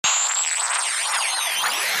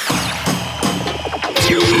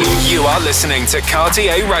You are listening to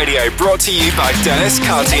Cartieradio, brought to you by Dennis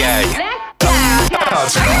Cartier.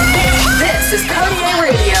 This is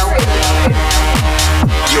Cartieradio.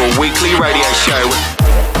 Your weekly radio show.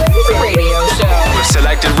 With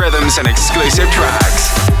selected rhythms and exclusive tracks.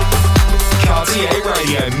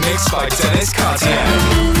 Cartieradio, mixed by Dennis Cartier.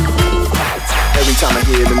 Every time I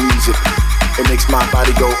hear the music, it makes my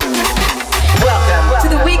body go ooh. Welcome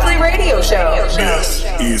to the weekly radio show. This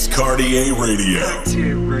is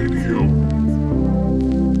Cartieradio.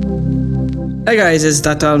 Hey guys, it's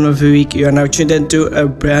that time of the week. You are now tuned into a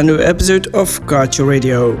brand new episode of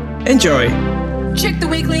Cartieradio. Enjoy! Check the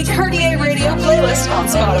weekly Cartieradio playlist on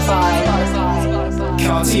Spotify.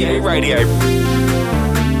 Cartieradio.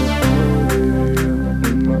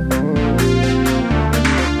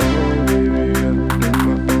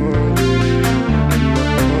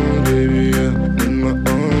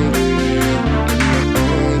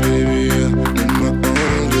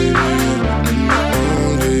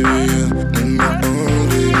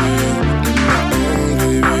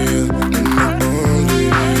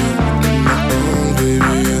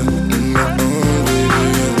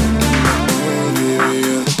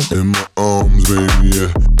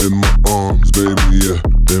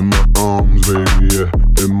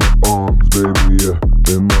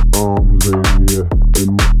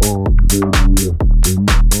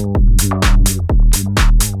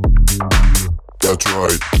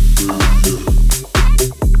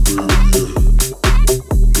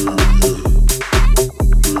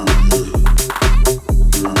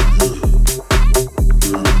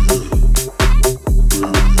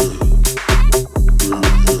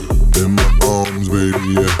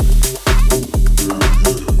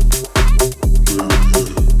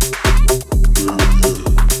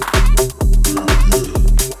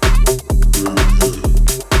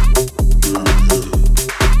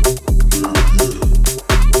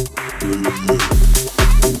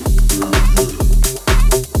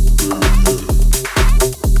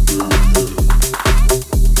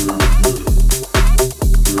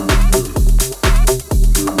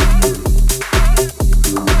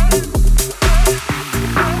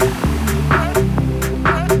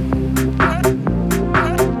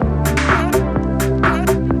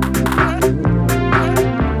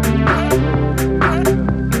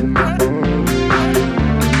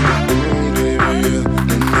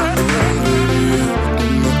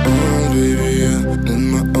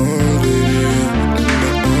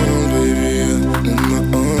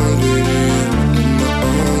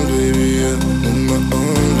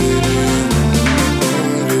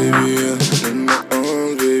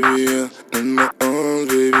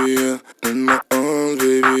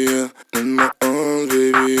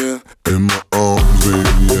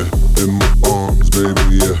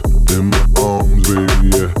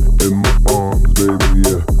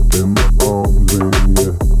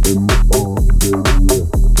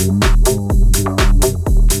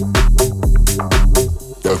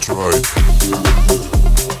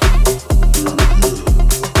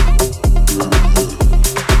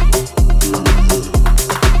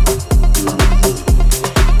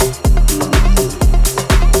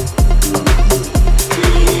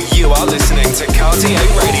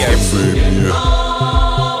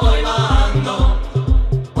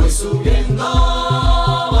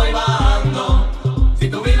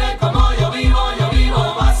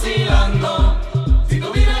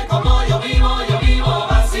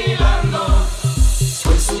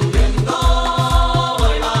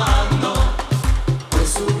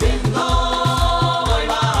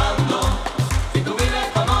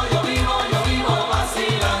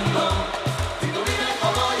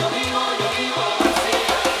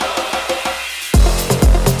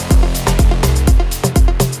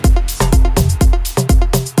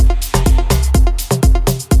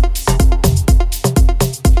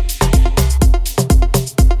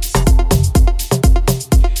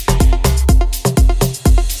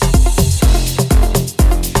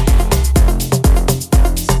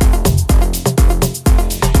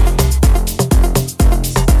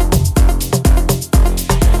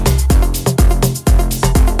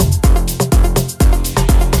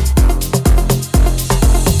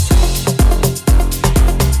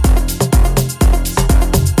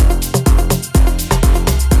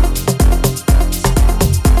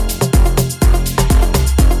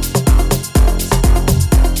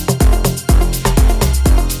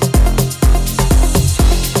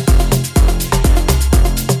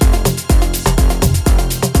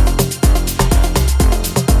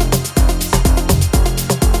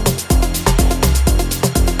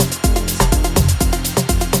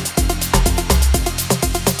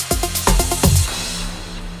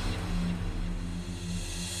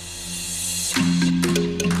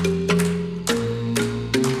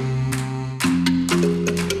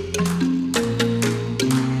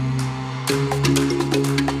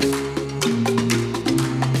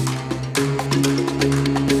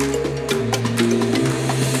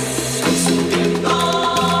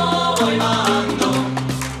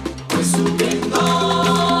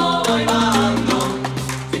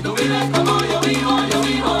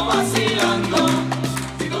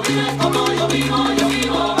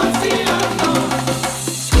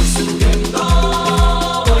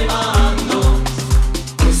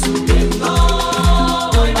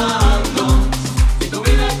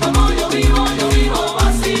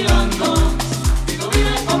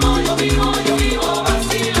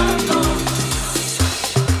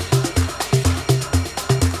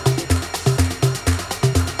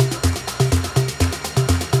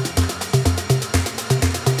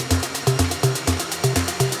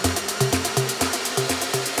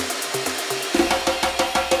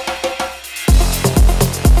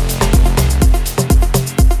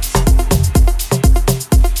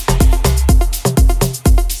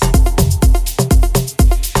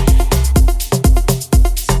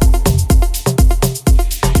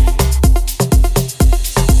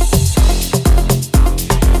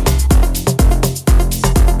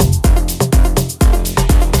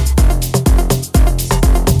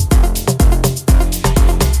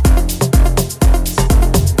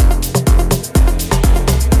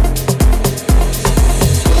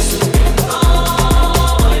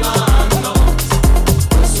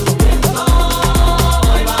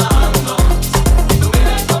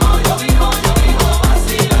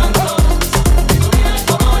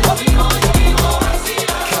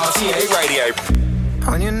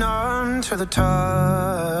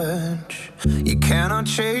 another touch. You cannot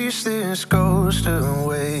chase this ghost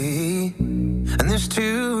away. And this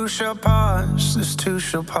too shall pass, this too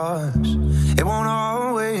shall pass. It won't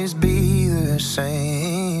always be the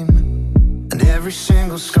same. And every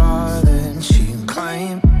single scar that you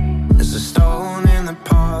claim is a stone in the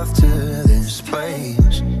path to this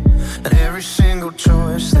place. And every single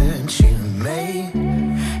choice that you made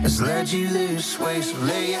has led you this way. So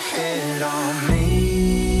lay your head on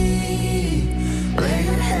me. Lay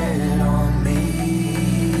your head on me.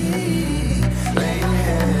 Lay your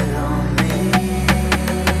head on me.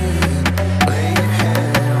 Lay your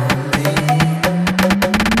head on me.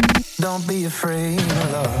 Don't be afraid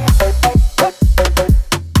of love.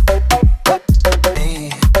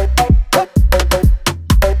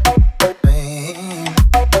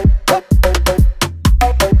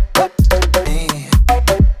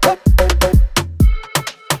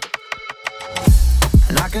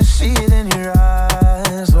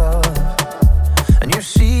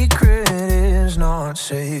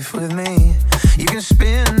 Safe with me. You can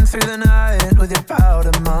spin through the night with your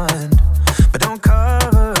powder mind, but don't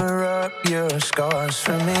cover up your scars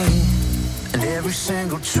for me. And every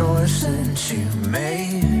single choice that you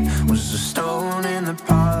made was a stone in the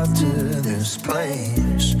path to this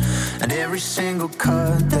place. And every single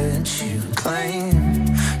cut that you claim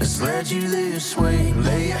has led you this way.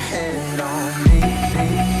 Lay your head on me.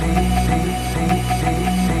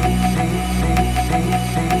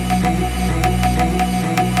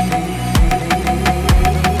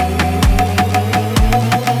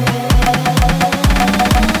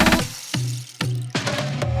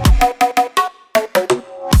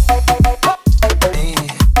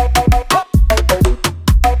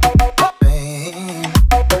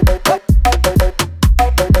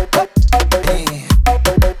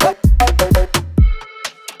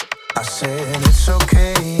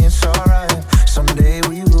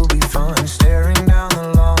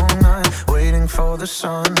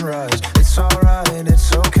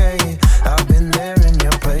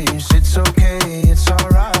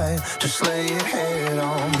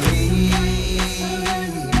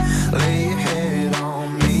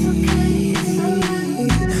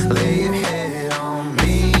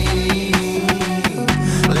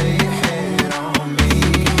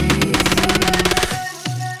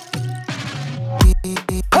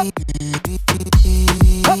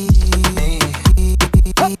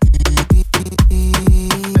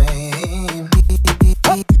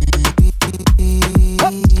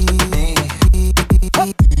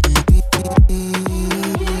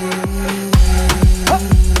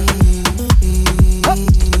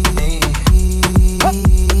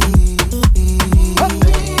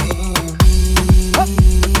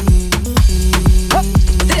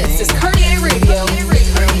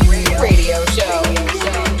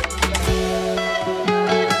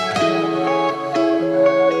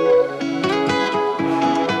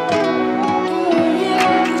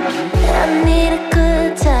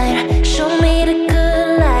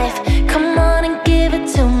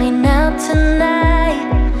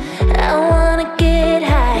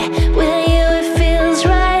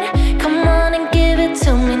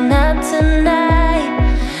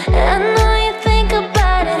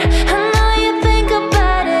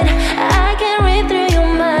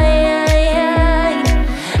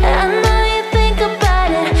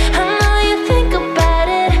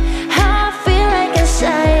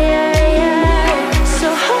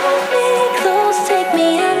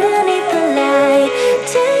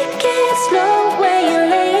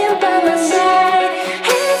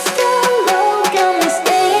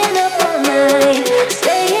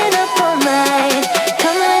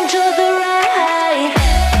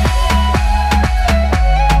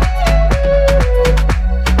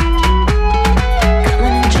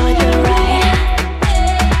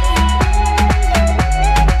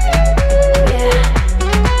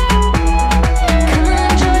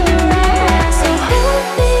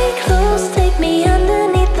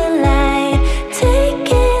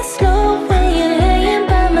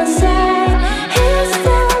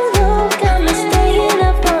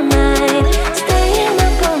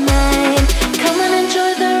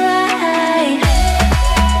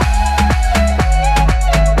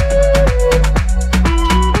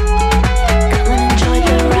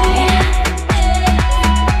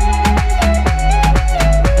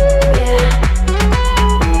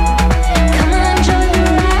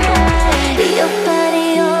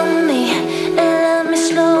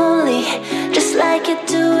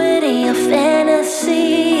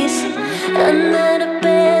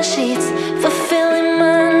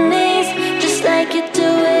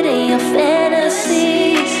 your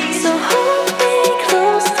fantasies. So hold me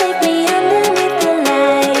close, take me under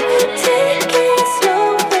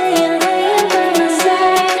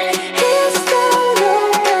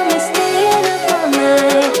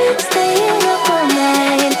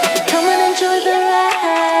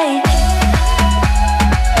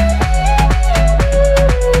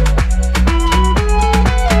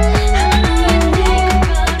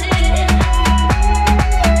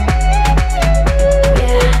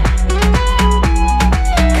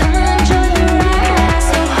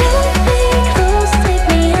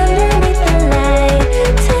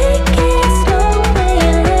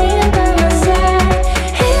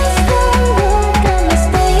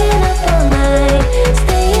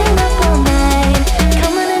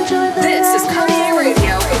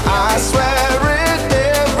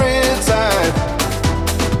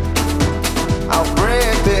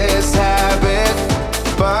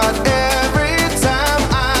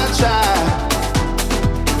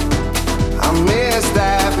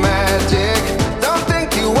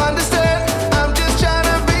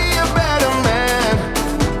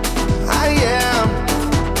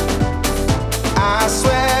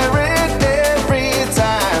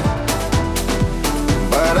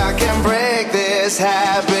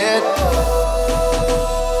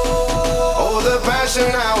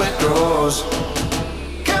goes.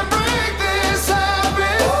 Can't break this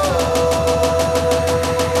habit.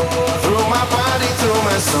 Through my body, through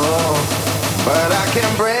my soul. But I can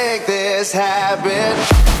break this habit.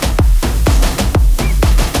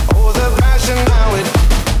 Oh, the passion now it.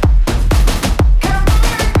 Can't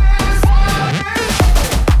break this habit.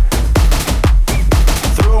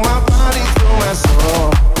 Through my body, through my soul.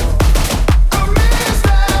 I miss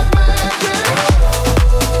that magic.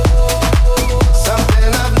 Something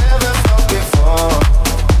I've never felt before.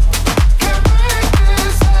 Can't break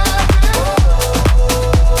this habit.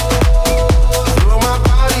 Through my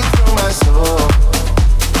body, through my soul.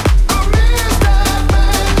 I miss that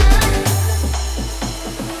magic.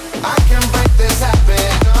 I can break this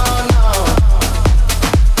habit, no, no.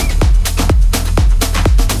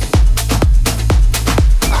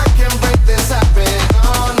 I can break this habit, no,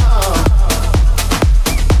 no.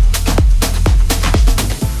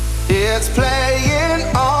 It's playing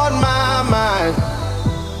on my mind.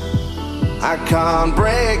 I can't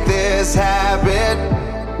break this habit,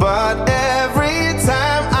 but every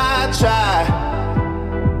time I try,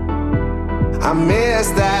 I miss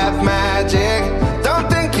that magic. Don't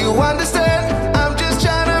think you understand. I'm just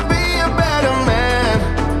trying to be a better man.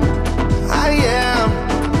 I am.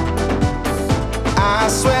 I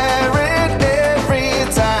swear it every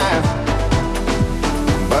time.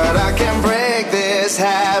 But I can break this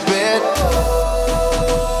habit.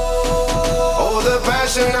 Oh, the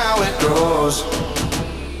passion, how it grows.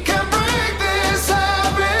 Can't break this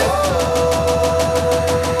habit.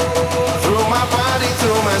 Through my body,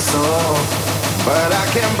 through my soul. But I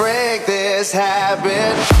can break this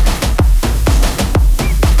habit.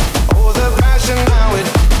 Oh, the passion, how it.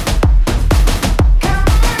 Can't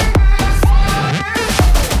break this habit.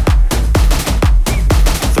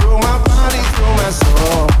 Through my body, through my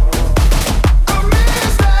soul. I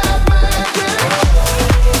miss that magic.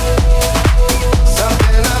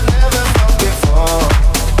 Something I've never felt before.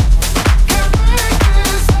 Can't break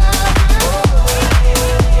this habit.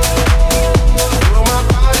 Through my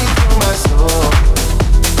body, through my soul.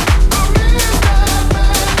 I miss that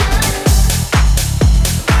magic.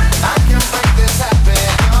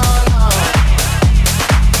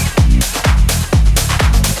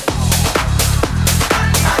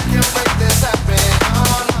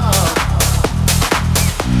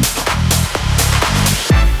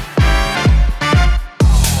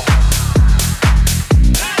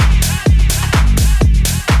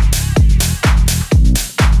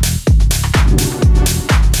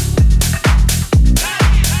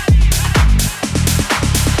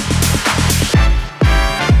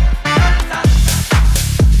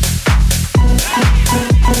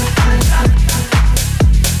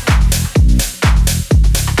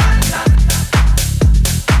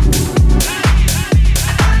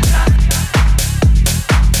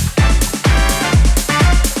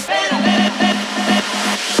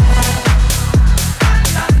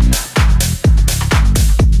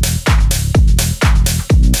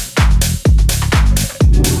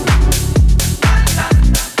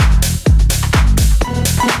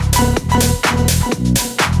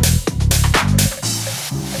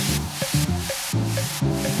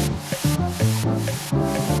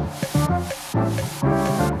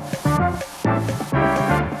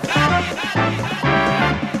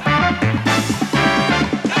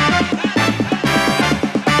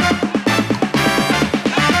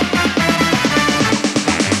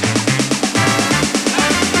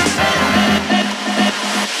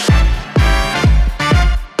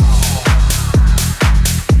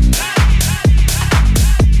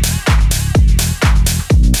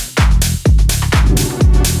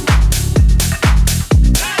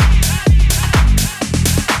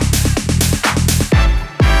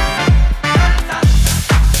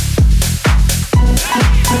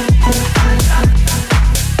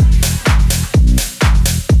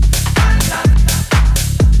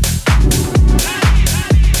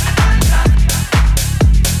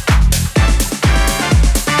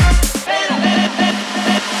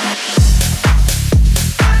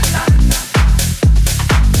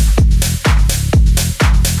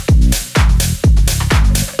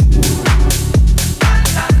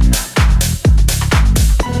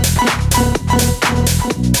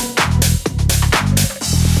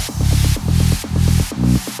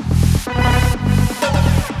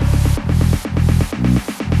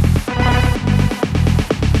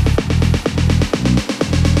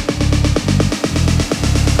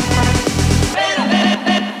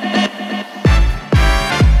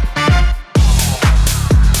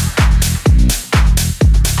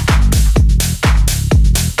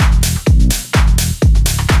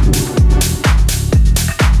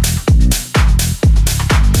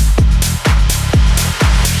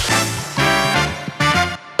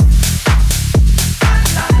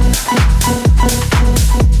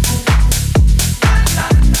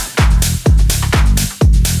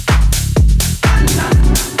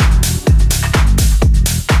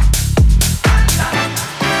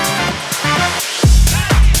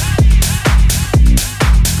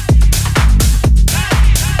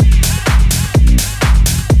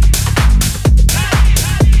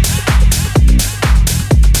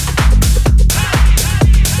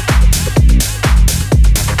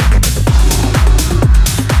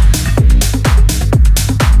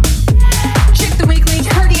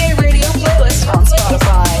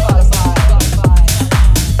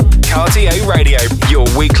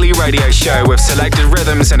 weekly radio show with selected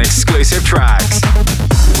rhythms and exclusive tracks.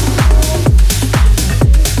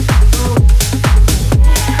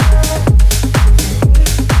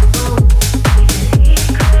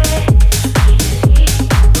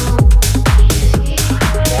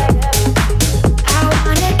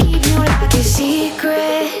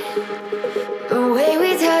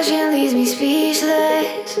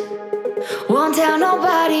 Won't tell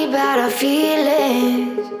nobody about our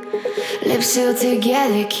feelings. Lips sealed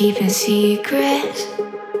together, keeping secrets.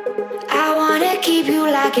 I wanna keep you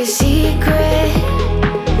like a secret.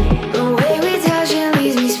 The way we touching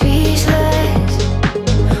leaves me speechless.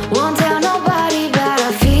 Won't tell nobody about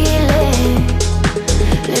our feelings.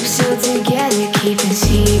 Lips sealed together, keeping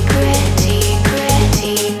secrets.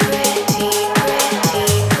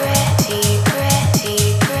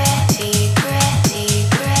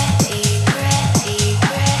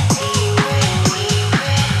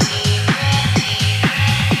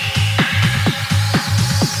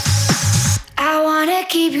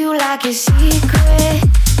 Like a secret,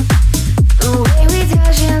 the way we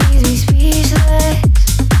touching leaves me speechless.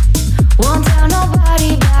 Won't tell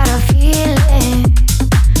nobody about our feelings.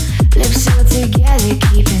 Lips sealed together,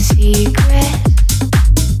 keeping secrets.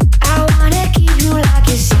 I wanna keep you like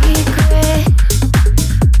a secret.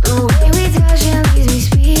 The way we touching leaves me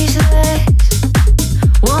speechless.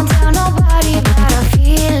 Won't tell nobody about our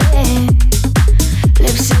feelings.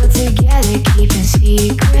 Lips sealed together, keeping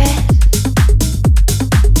secrets.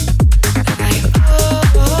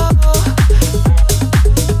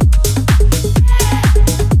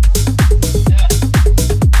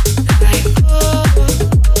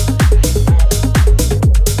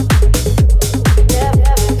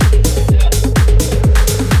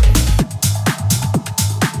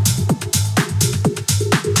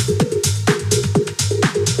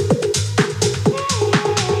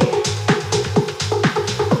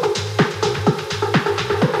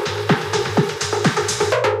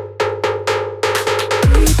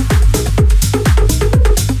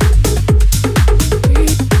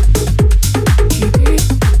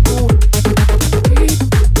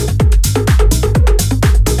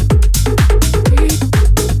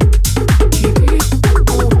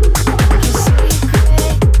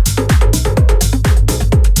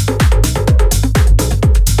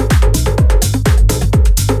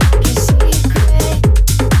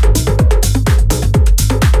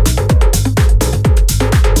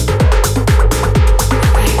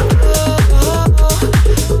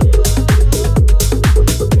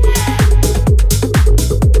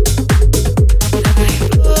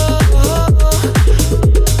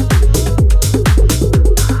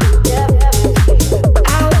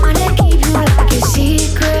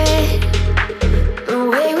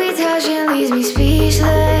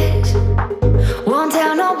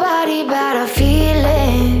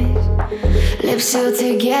 Sealed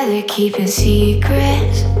together, keeping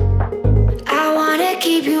secrets. I wanna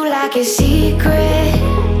keep you like a secret.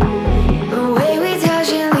 The way we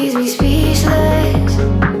touching leaves me speechless.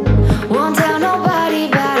 Won't tell nobody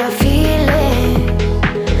about our feelings.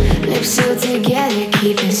 Lips sealed together,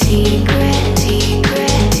 keeping secrets.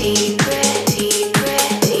 Secret, secret, secret,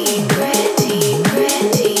 secret, secret, secret, secret,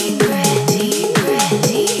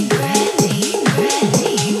 secret, secret,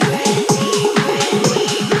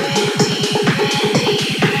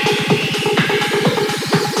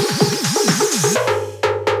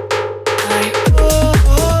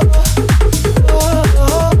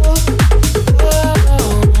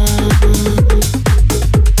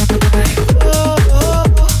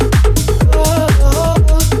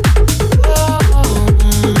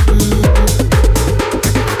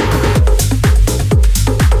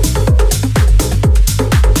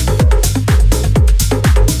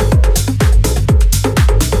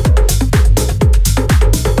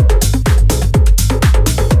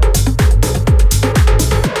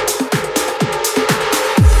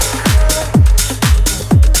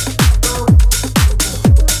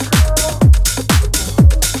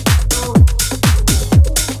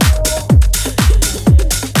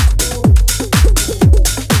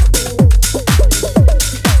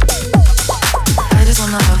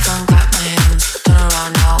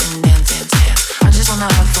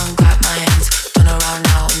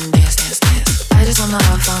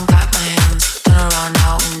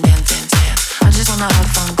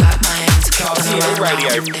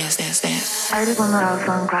 I just wanna have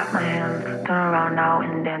fun, clap my hands, turn around now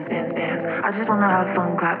and dance, dance, dance. I just wanna have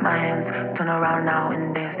fun, clap my hands, turn around now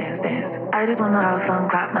and dance, dance, dance. I just wanna have fun,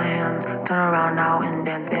 clap my hands, turn around now and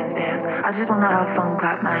dance, dance, dance. I just wanna have fun,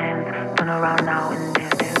 clap my hands, turn around now and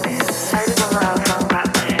dance, dance, dance. I just wanna have fun,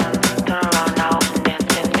 clap my hands, turn around now and dance,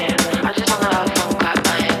 dance, dance. I just wanna have fun, clap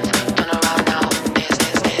my hands.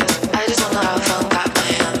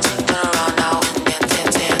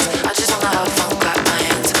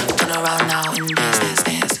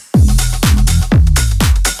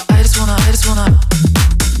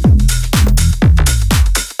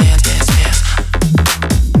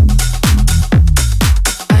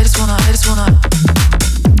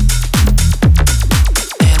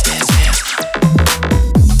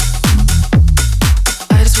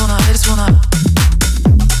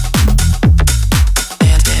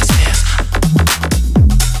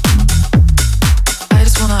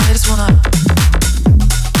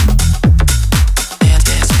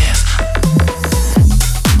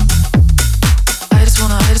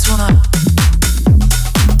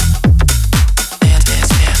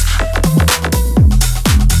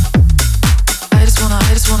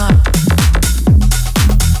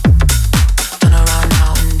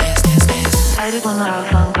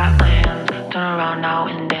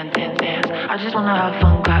 dance, dance, dance. I just wanna have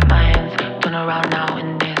fun, clap my hands, turn around now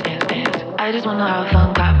and dance, dance, dance. I just wanna have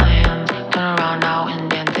fun, clap my hands, turn around now and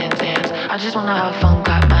dance, dance, dance. I just wanna have fun,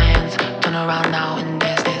 clap my hands, turn around now and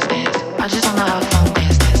dance, dance, dance. I just wanna have fun,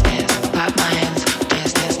 dance, dance, dance. Clap my hands,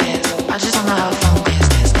 dance, dance, dance. I just wanna have fun, dance,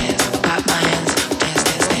 dance, dance. Clap my hands, dance,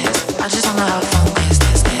 dance, dance. I just wanna have fun, dance,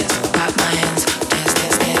 dance, dance. Clap my hands, dance,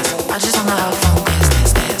 dance, dance. I just wanna have fun, dance,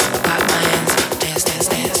 dance, dance. Clap my hands, dance, dance,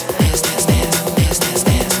 dance. Dance, dance, dance. Dance, dance,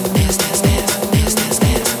 dance. Dance, dance, dance. Dance, dance,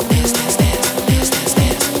 dance. Dance,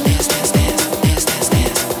 dance, dance. Dance, dance, dance.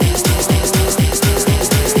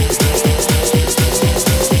 Dance, dance, dance. Dance, dance,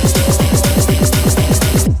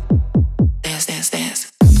 dance. Dance, dance, dance. Dance,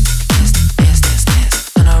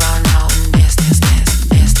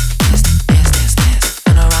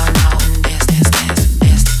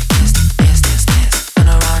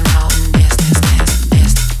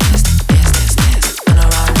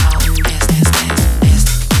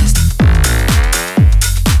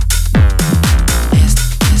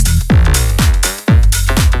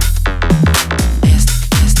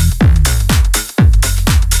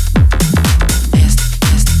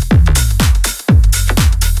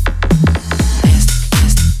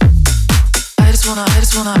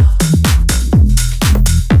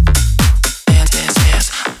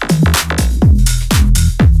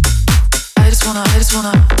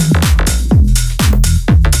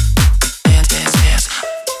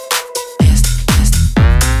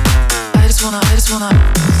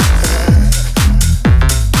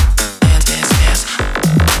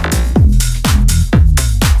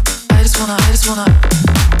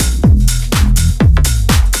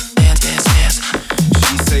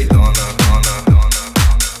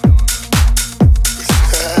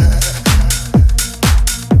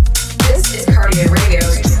 dance,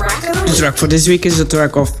 track for this week is the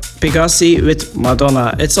track of Pegasi with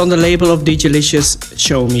Madonna. It's on the label of Delicious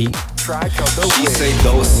Show Me. She say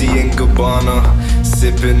Dolce and Gabbana,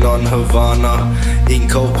 sipping on Havana, in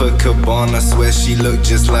Copacabana, swear she look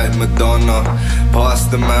just like Madonna.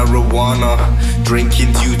 Past the marijuana,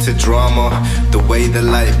 drinking due to drama, the way the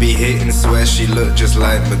light be hitting, swear she look just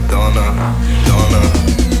like Madonna. Donna,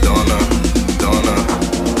 Donna, Donna,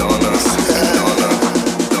 Donna, Donna.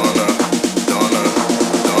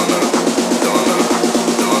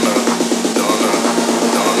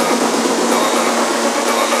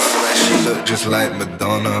 Just like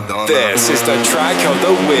Madonna. This is the track of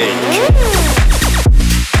the week.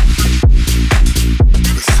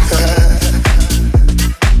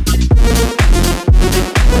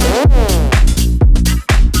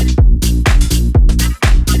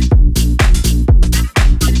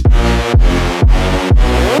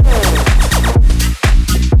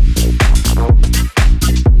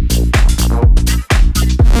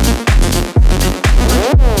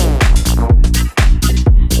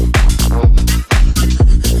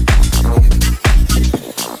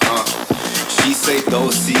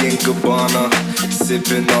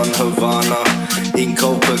 Sipping on Havana, in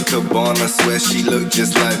Copacabana, swear she look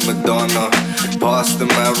just like Madonna. Past the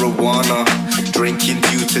marijuana, drinking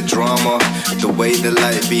due to drama, the way the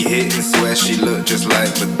light be hitting, swear she look just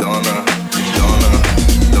like Madonna. Donna,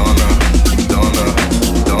 Donna, Donna,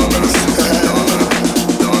 Donna, Donna,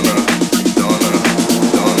 Donna, Donna, Donna,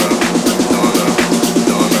 Donna,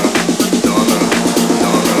 Donna, Donna,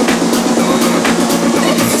 Donna,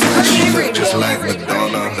 Donna, swear she look just like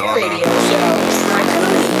Madonna. Radio show. Track of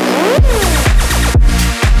the week.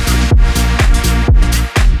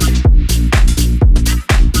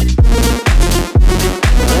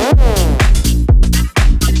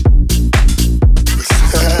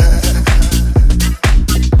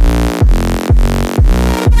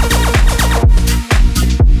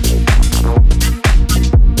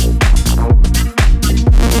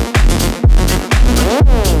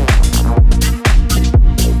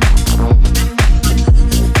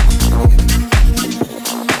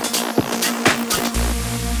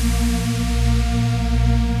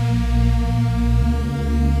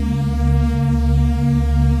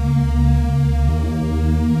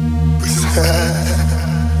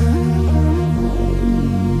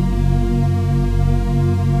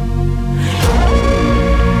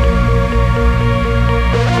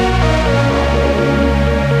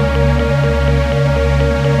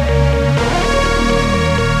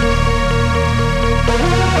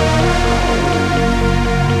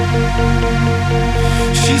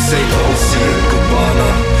 She say Dolce and Gabbana,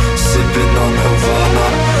 sipping on Havana,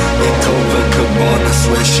 in Copacabana,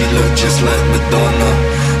 swear she look just like Madonna.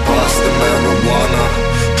 Past the marijuana,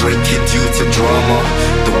 drinking due to drama,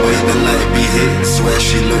 the way the light be hitting, swear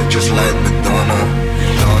she look just like Madonna.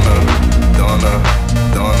 Donna, Donna,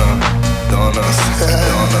 Donna, Donna.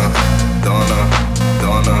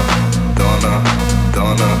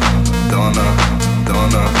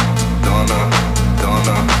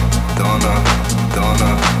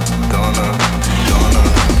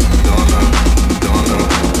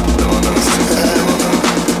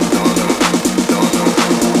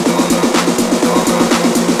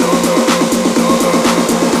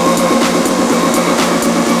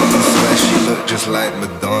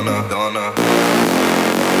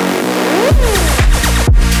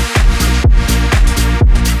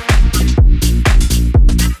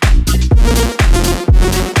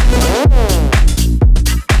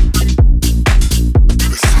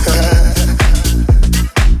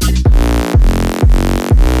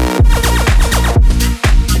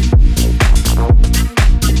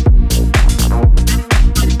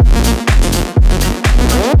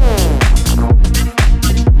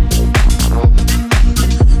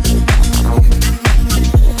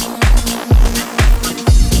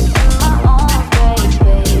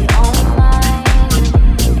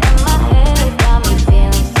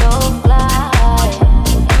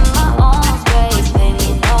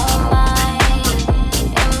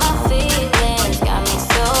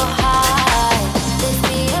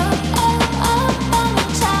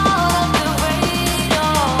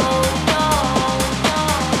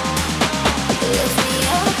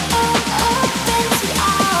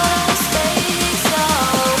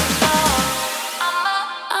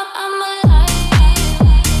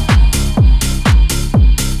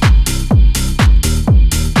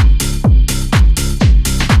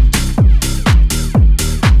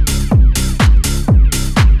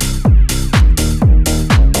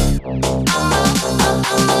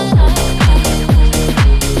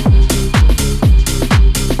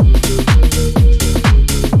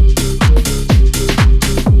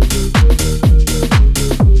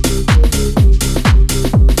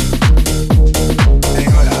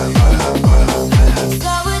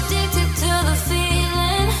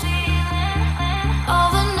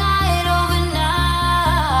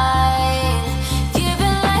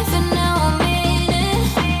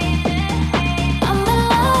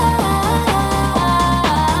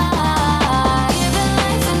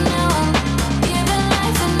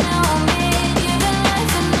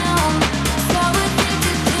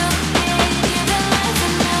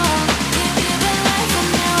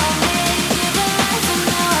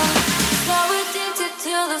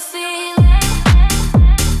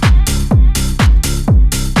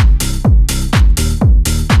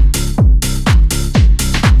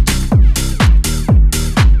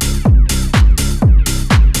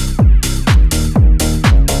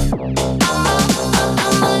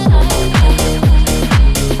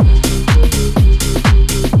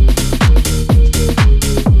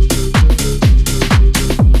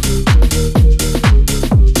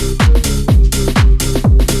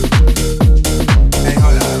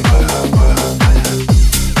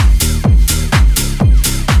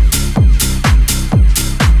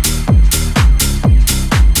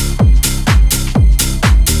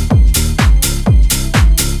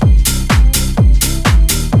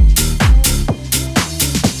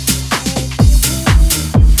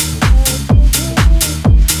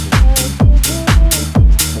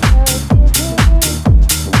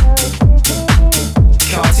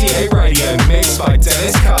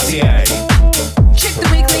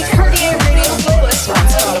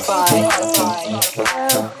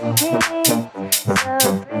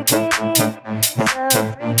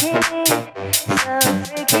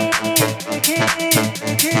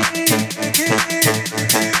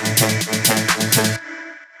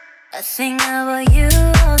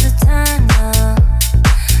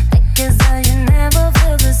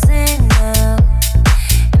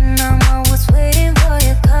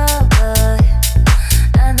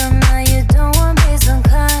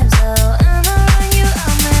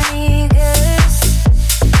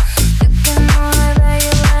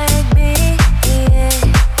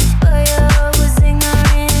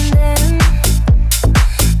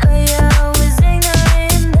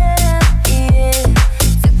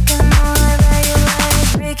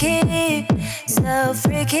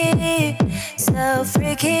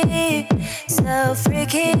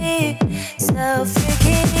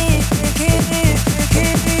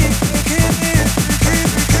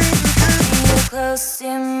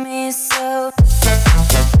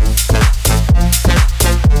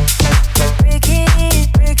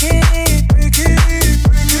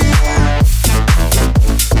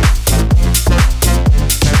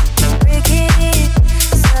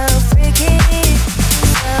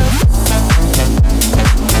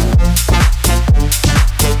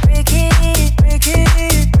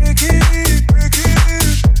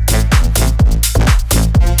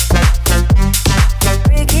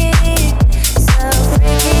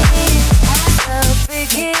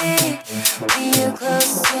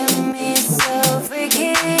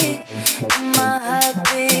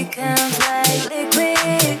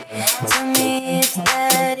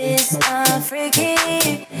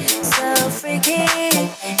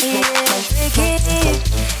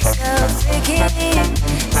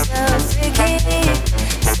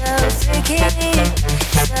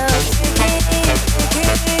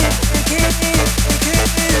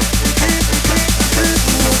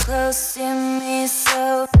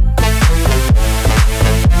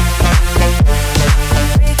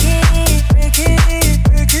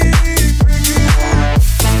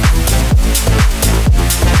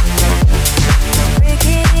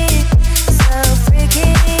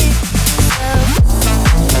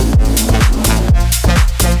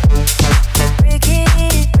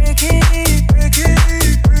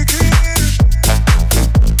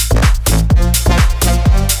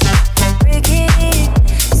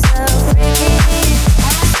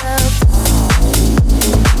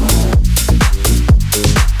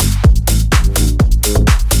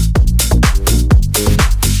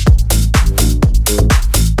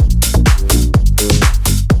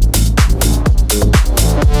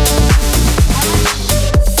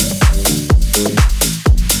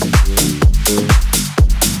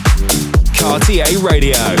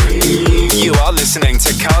 Radio. You are listening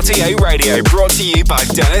to Cartier Radio, brought to you by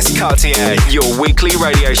Dennis Cartier, your weekly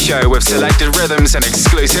radio show with selected rhythms and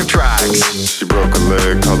exclusive tracks. She broke a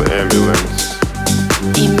leg, call the ambulance.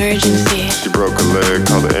 Emergency. She broke a leg,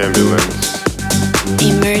 call the ambulance.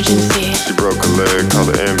 Emergency. She broke a leg, call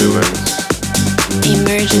the ambulance.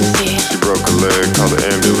 Emergency. She broke a leg, call the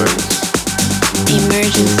ambulance.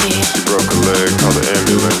 Emergency. She broke a leg, call the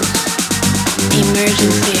ambulance.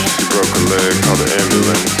 Emergency. She broke a leg, call the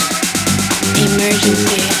ambulance.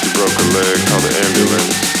 Emergency. She broke a leg, call the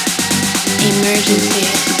ambulance. Emergency.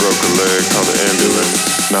 She broke a leg, call the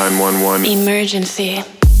ambulance. 911. Emergency.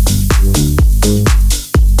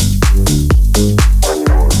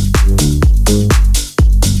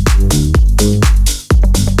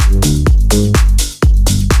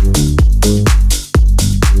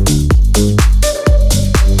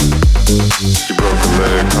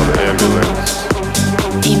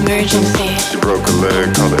 Emergency. She broke a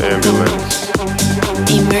leg, call the ambulance.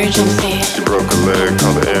 Emergency. She broke a leg,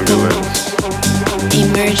 call the ambulance.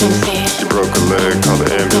 Emergency. She broke a leg, call the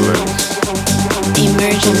ambulance.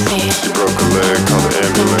 Emergency. She broke a leg, call the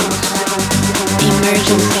ambulance.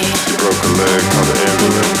 Emergency. She broke a leg, call the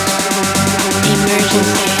ambulance.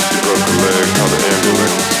 Emergency. She broke a leg, call the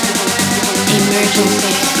ambulance.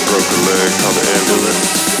 Emergency. She broke a leg, call the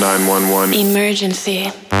ambulance. 911.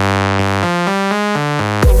 Emergency.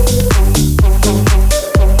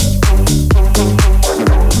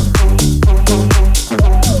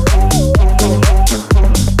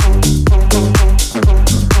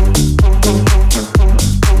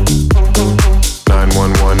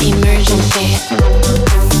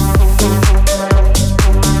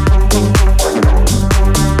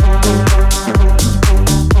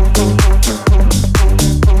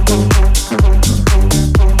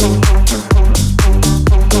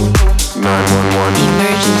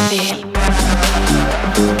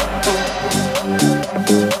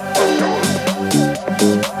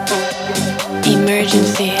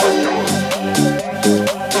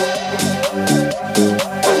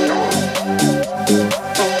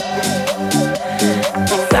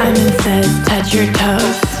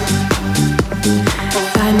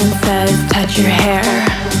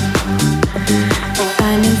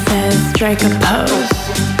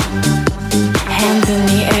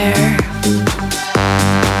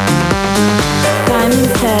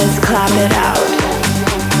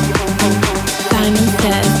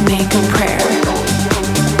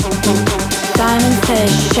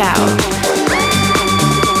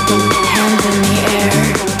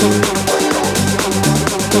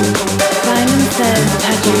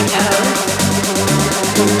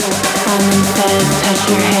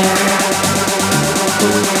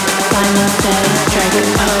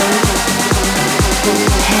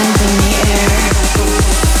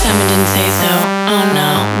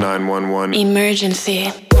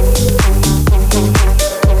 Emergency.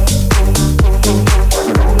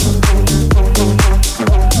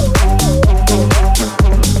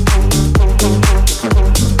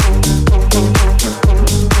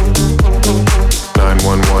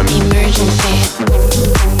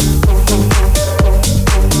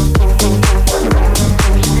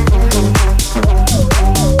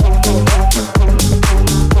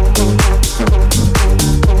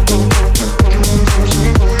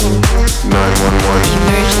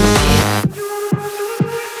 Emergency.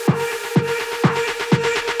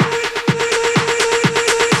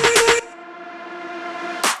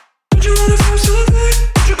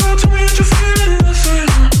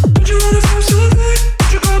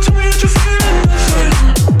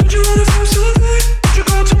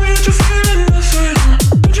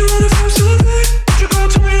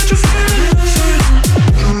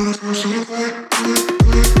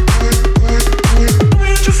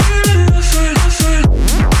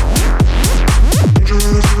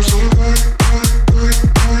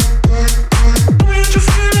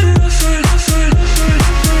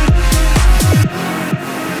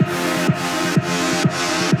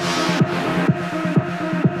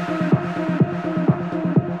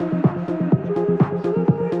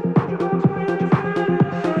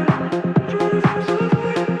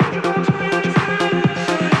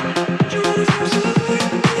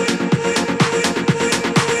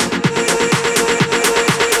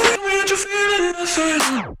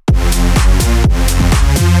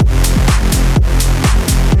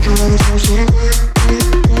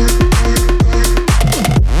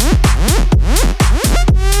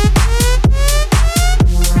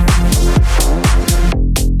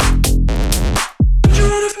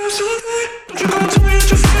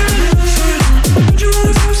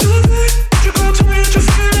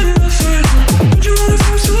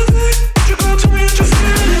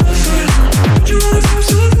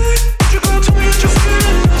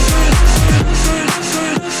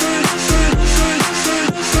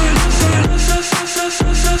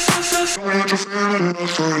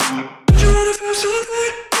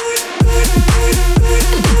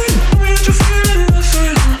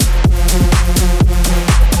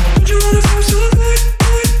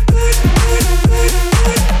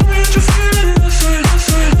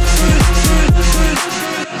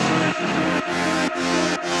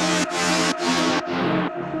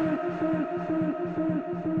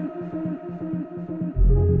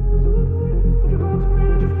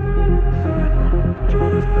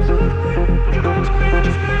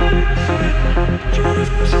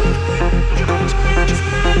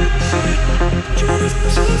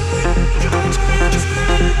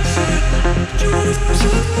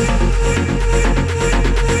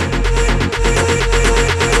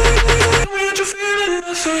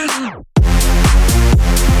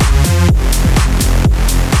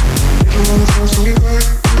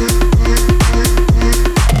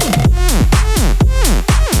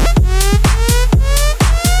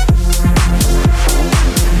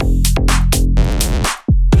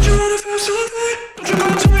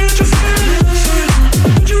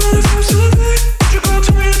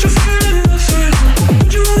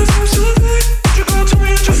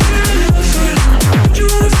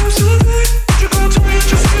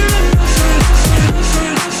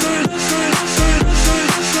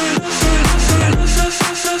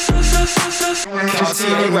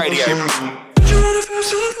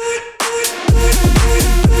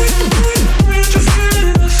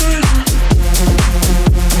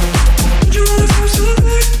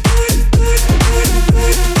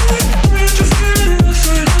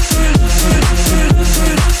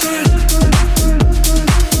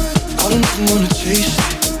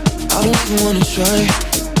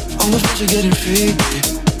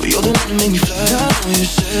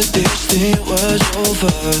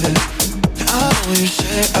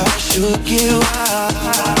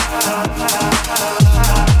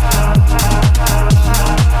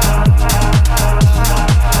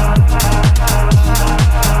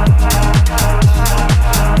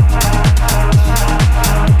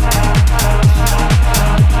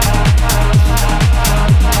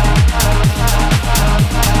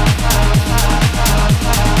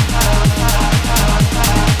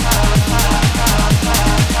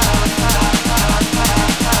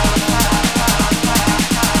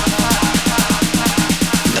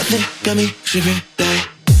 Got me tripping.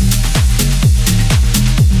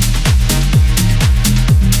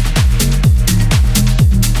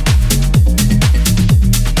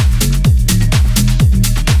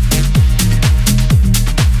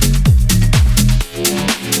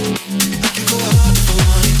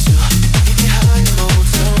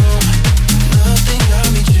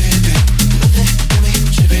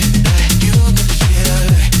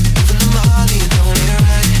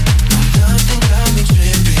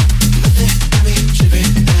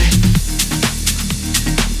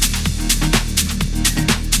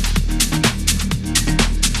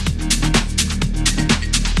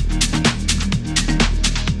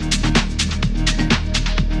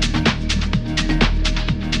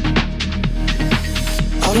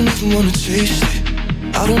 Wanna taste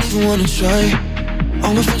it, I don't even wanna try.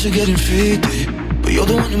 All my friends are getting faded, but you're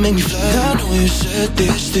the one that make me fly. I know you said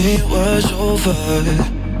this thing was over.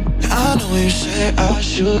 I know you said I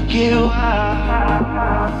should get wild.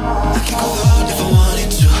 I could go out if I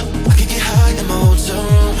wanted to. I could get high in my hotel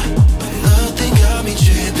room, but nothing got me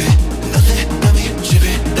tripping. Nothing got me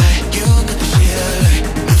tripping like you got the shit I like.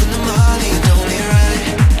 Moving the money, you don't need right.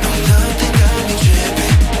 No, nothing got me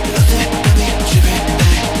tripping. Nothing got me tripping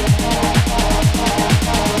like.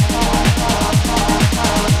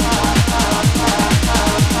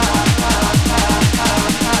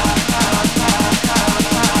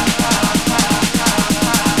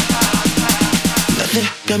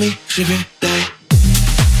 Got me tripping like.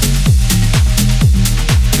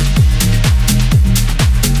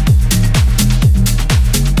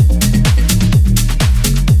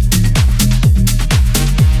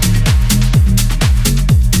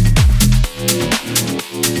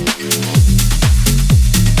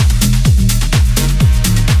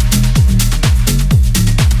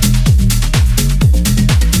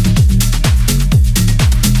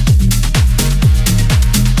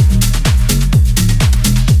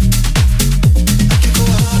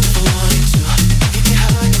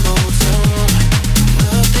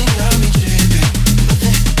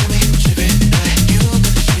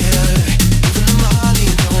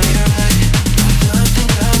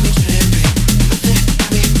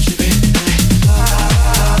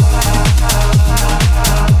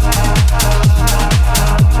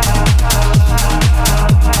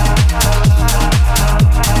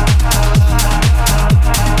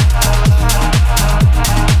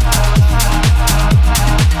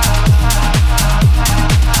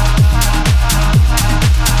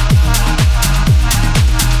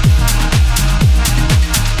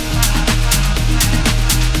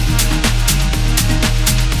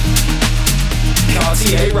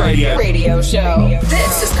 Cartieradio radio show.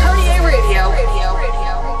 This is Cartieradio.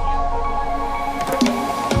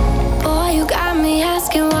 Boy, you got me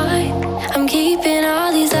asking why I'm keeping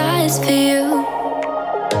all these eyes for you.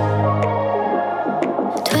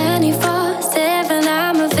 24/7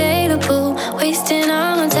 I'm available, wasting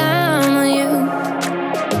all my time on you.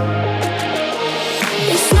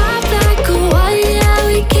 It's not like a while, yeah,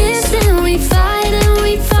 we kiss and we fight and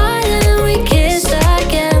we fight and we kiss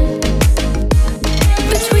again.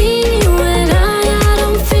 Between you and I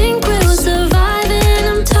don't think we'll survive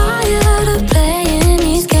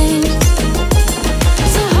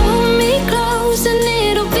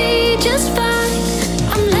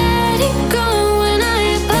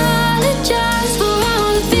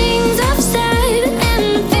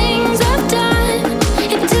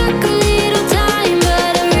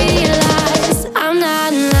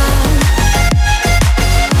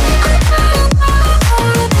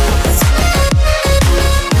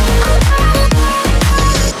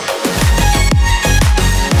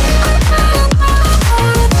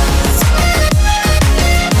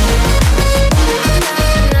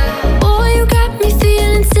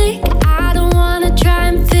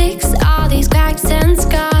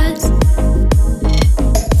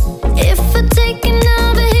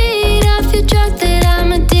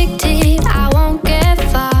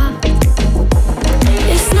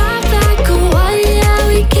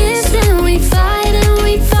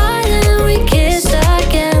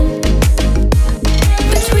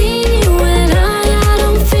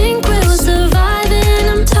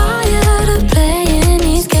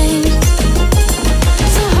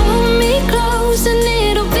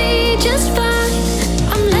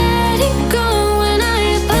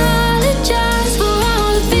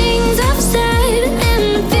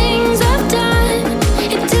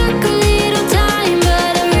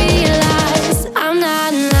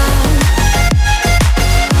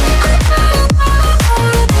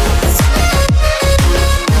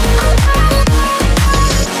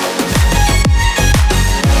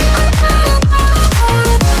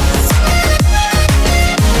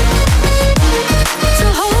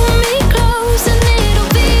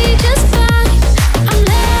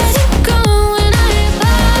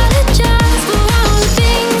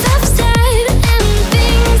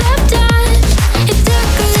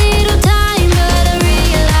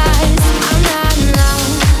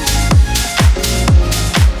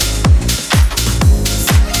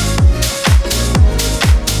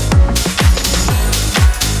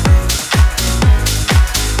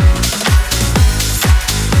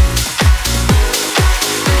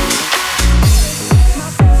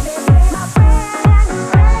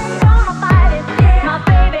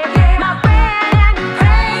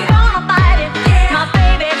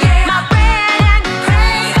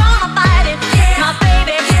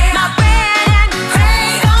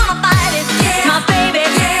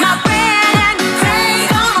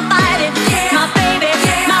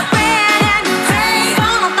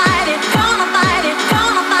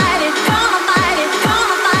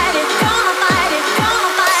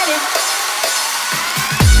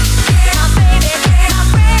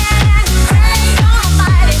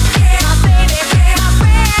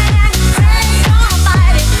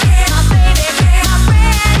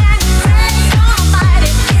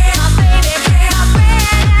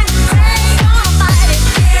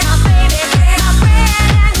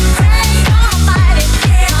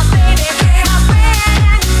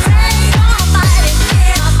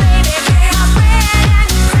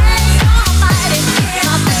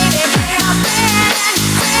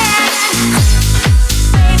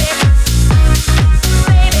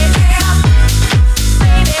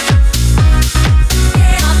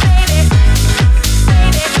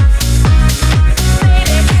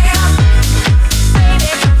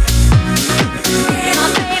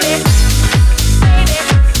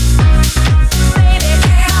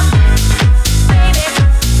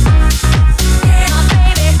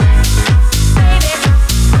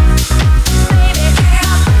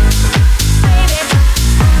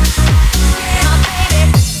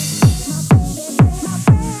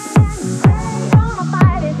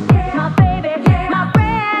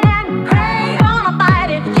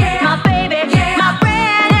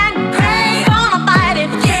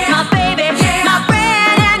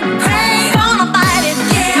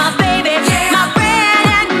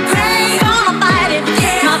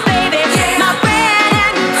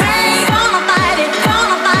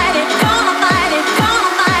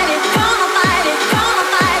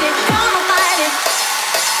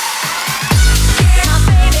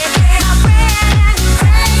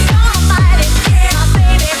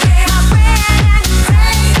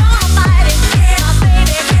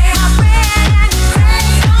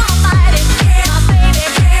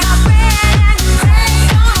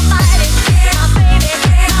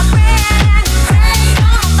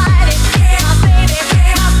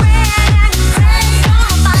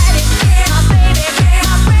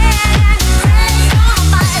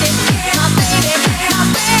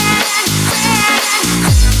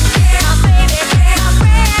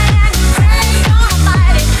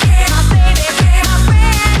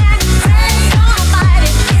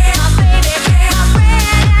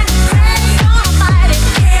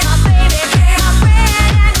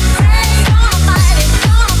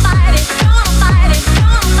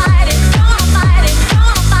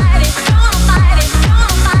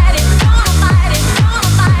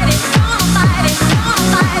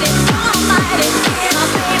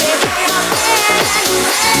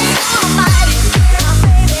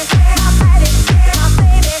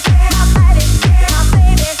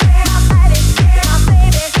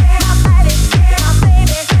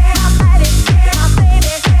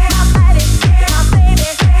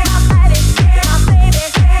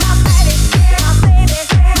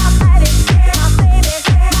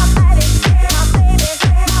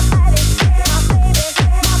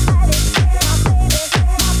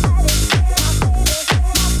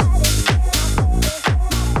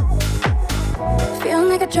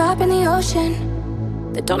drop in the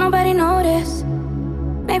ocean that don't nobody notice.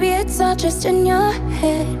 Maybe it's all just in your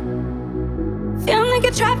head. Feeling like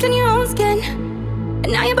you're trapped in your own skin,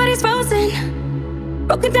 and now your body's frozen.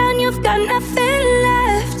 Broken down, you've got nothing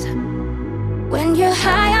left. When you're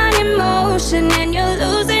high on emotion and you're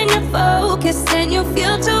losing your focus, and you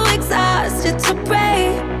feel too exhausted to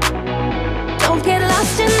pray. Don't get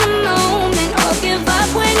lost in the moment or give up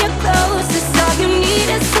when you're closest. All you need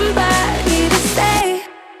is somebody to say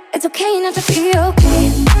it's okay not to be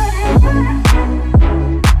okay.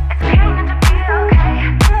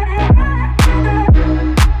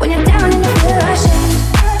 When you're down and you feel ashamed,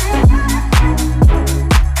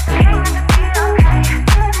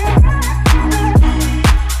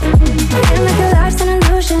 feeling like your life's an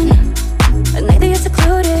illusion, but lately you're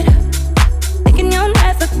secluded, thinking you'll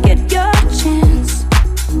never get your chance.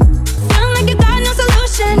 Feeling like you got no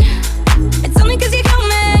solution, it's only 'cause you're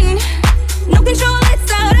human. No control,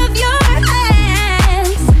 it's out of your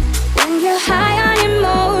hands. When you're high on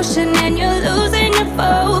emotion and you're losing your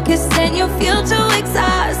focus, and you feel too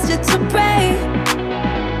exhausted to pray.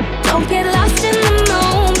 Don't get lost in the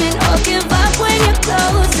moment or give up when you're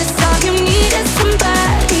closest. All you need is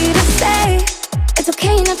somebody to say it's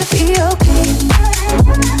okay not to be okay.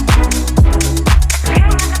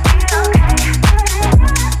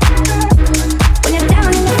 When you're down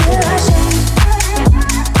and you feel ashamed,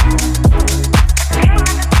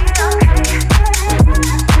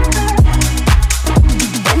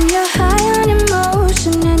 when you're high on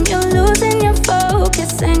emotion and you're losing your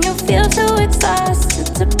focus, and you feel too exhausted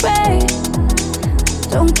to pray.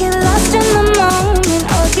 Don't get lost in the moment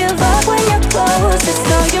or give up when you're closest.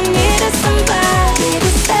 All you need is somebody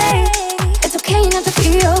to say it's okay not to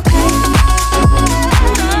be okay.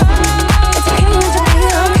 It's okay not to be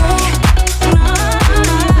okay.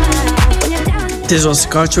 When you're down. This was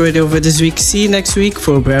Cartieradio for this week. See you next week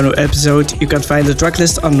for a brand new episode. You can find the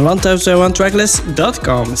tracklist on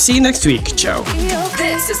 1001tracklist.com. See you next week. Ciao.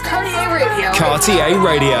 This is Cartier Radio. Cartier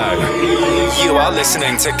Radio. You are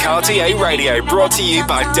listening to Cartier Radio, brought to you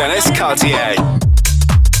by Dennis Cartier.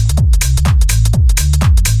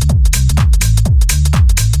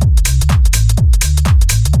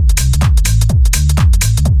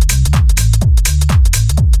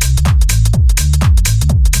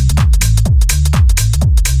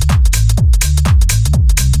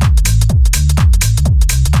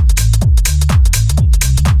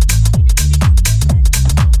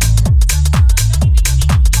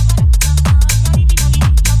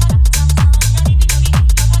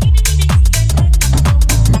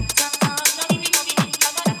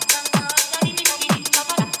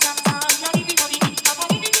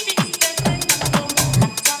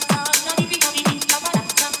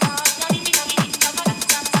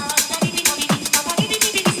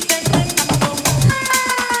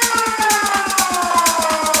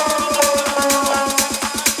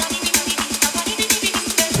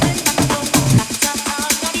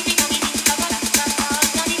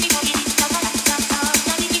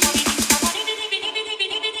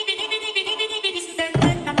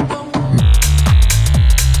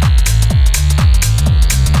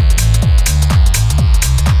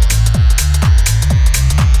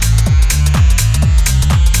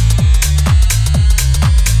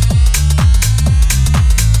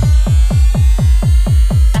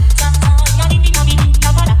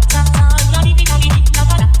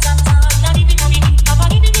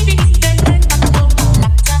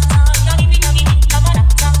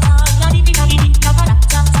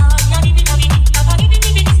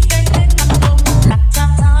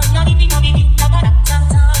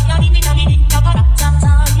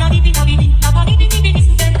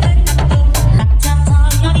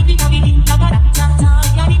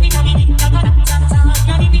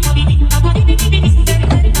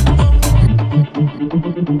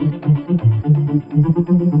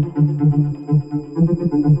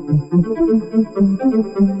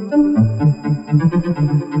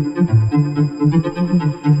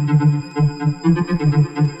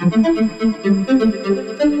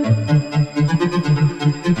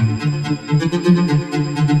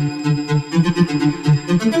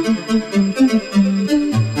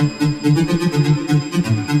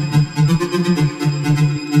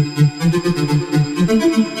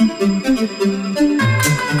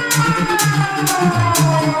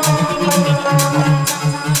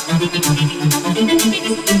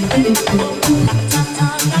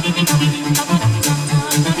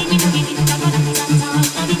 Thank you.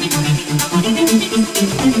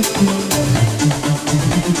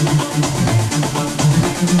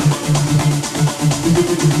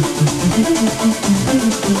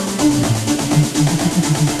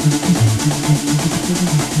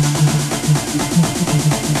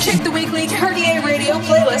 Cartier Radio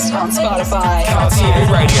playlist on Spotify.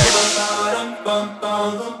 Cartier Radio.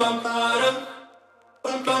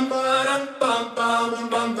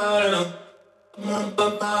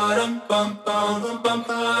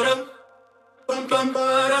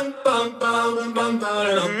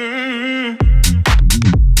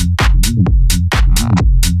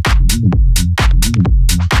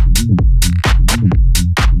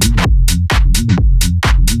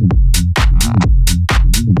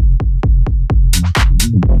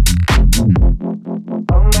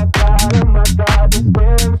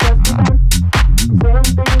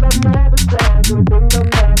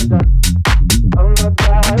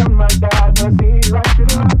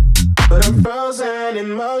 But I'm frozen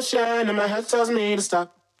in motion and my head tells me to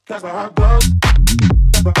stop. Cause my heart goes,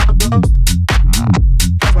 cause my heart goes,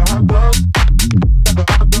 cause my heart goes, cause my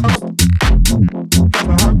heart goes, cause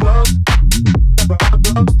my heart goes,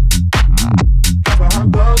 cause my heart goes, cause my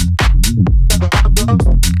heart goes, cause my heart goes.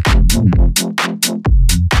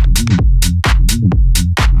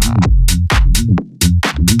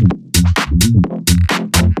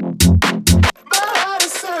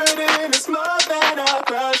 It's more than a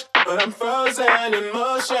crush, but I'm frozen in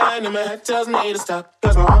motion and my head tells me to stop.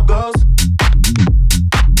 Cause my heart goes,